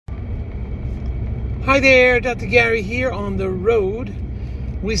Hi there, Dr. Gary here on the road.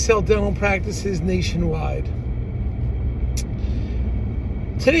 We sell dental practices nationwide.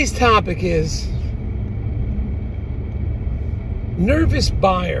 Today's topic is nervous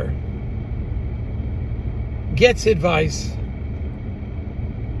buyer gets advice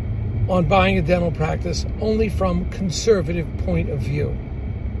on buying a dental practice only from conservative point of view.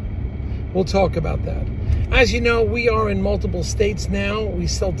 We'll talk about that. As you know, we are in multiple states now. We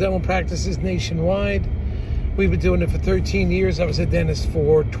sell dental practices nationwide. We've been doing it for 13 years. I was a dentist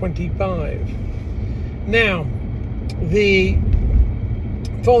for 25. Now, the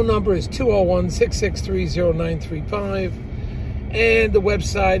phone number is 201-663-0935, and the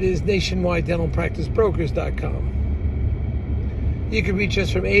website is nationwidedentalpracticebrokers.com. You can reach us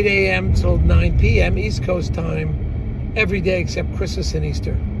from 8 a.m. till 9 p.m. East Coast time every day except Christmas and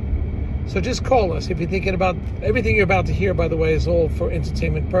Easter. So just call us if you're thinking about everything you're about to hear, by the way, is all for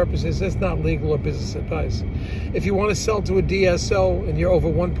entertainment purposes. It's not legal or business advice. If you want to sell to a DSO and you're over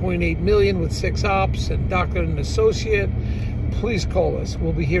 1.8 million with 6 ops and doctor and associate, please call us.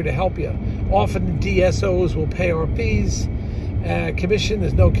 We'll be here to help you. Often DSOs will pay our fees. Commission,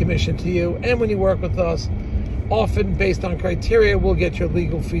 there's no commission to you. And when you work with us, often based on criteria, we'll get your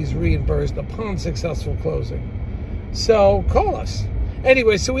legal fees reimbursed upon successful closing. So call us.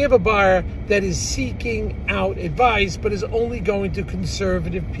 Anyway, so we have a buyer that is seeking out advice, but is only going to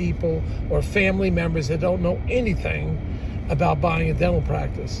conservative people or family members that don't know anything about buying a dental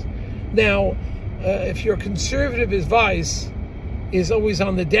practice. Now, if your conservative advice is always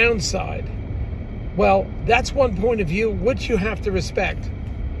on the downside, well, that's one point of view which you have to respect.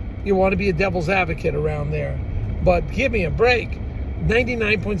 You want to be a devil's advocate around there. But give me a break.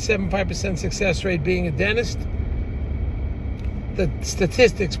 99.75% success rate being a dentist. The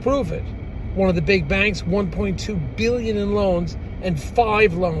statistics prove it. One of the big banks, $1.2 billion in loans, and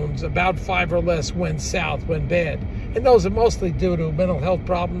 5 loans, about 5 or less, went south, went bad. And those are mostly due to mental health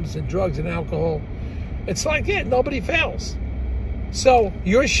problems and drugs and alcohol. It's like, nobody fails. So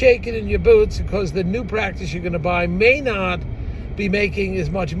you're shaking in your boots because the new practice you're going to buy may not be making as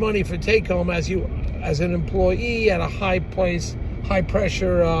much money for take-home as you, as an employee at a high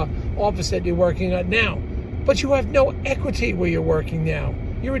pressure office that you're working at now. But you have no equity where you're working now.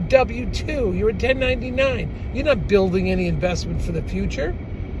 You're a W-2. You're a 1099. You're not building any investment for the future.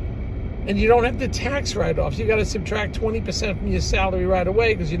 And you don't have the tax write-offs. You got to subtract 20% from your salary right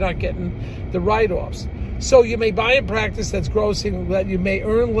away because you're not getting the write-offs. So you may buy a practice that's grossing, that you may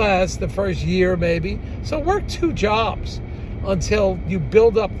earn less the first year maybe. So work 2 jobs until you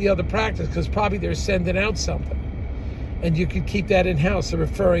build up the other practice, because probably they're sending out something. And you could keep that in-house, they're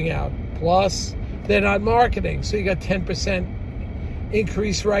referring out. Plus, they're not marketing, so you got 10%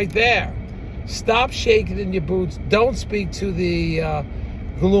 increase right there. Stop shaking in your boots. Don't speak to the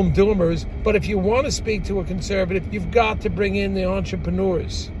gloom doomers. But if you want to speak to a conservative, you've got to bring in the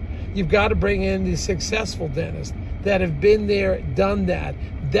entrepreneurs. You've got to bring in the successful dentists that have been there, done that.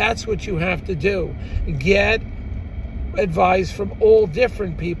 That's what you have to do. Get advice from all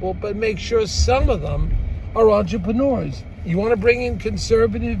different people, but make sure some of them are entrepreneurs. You want to bring in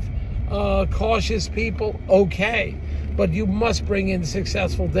conservative, cautious people, okay, but you must bring in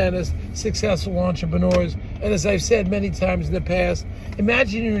successful dentists, successful entrepreneurs. And as I've said many times in the past,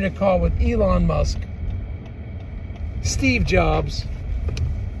 imagine you're in a car with Elon Musk, Steve Jobs,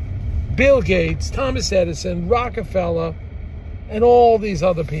 Bill Gates, Thomas Edison, Rockefeller, and all these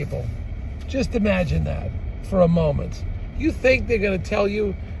other people. Just imagine that for a moment. You think they're going to tell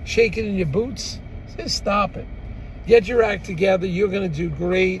you, shake it in your boots? Just stop it. Get your act together. You're going to do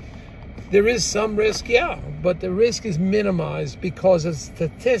great. There is some risk, but the risk is minimized because of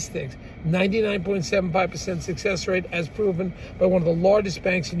statistics. 99.75% success rate as proven by one of the largest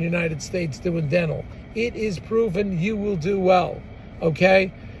banks in the United States doing dental. It is proven you will do well,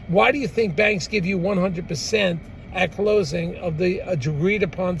 okay? Why do you think banks give you 100% at closing of the agreed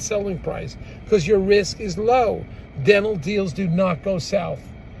upon selling price? Because your risk is low. Dental deals do not go south.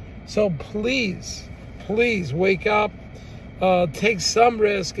 So please wake up. Take some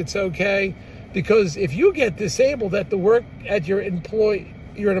risk. It's okay, because if you get disabled at the work at you're an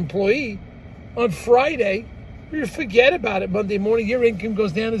employee on Friday, you forget about it. Monday morning, your income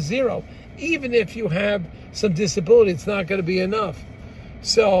goes down to 0. Even if you have some disability, it's not going to be enough.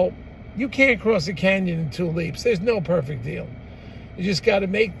 So you can't cross a canyon in 2 leaps. There's no perfect deal. You just got to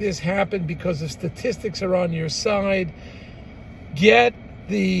make this happen because the statistics are on your side. Get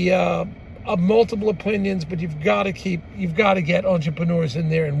the multiple opinions, but you've got to get entrepreneurs in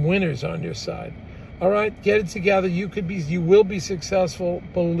there and winners on your side. All right, get it together. You will be successful.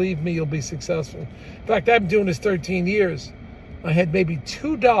 Believe me, you'll be successful. In fact, I've been doing this 13 years. I had maybe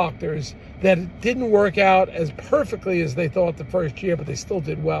 2 doctors that didn't work out as perfectly as they thought the first year, but they still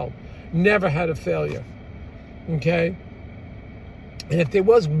did well. Never had a failure. Okay? And if there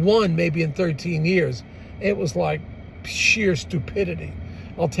was one maybe in 13 years, it was like sheer stupidity.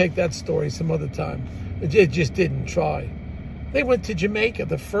 I'll take that story some other time. It just didn't try. They went to Jamaica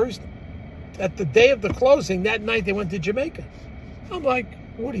at the day of the closing, that night they went to Jamaica. I'm like,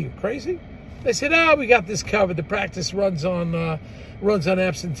 what are you, crazy? They said, we got this covered. The practice runs on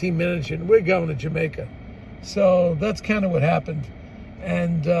absentee management. We're going to Jamaica. So that's kind of what happened.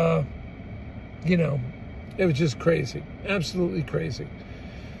 And, you know, it was just crazy. Absolutely crazy.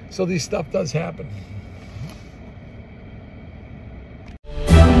 So these stuff does happen.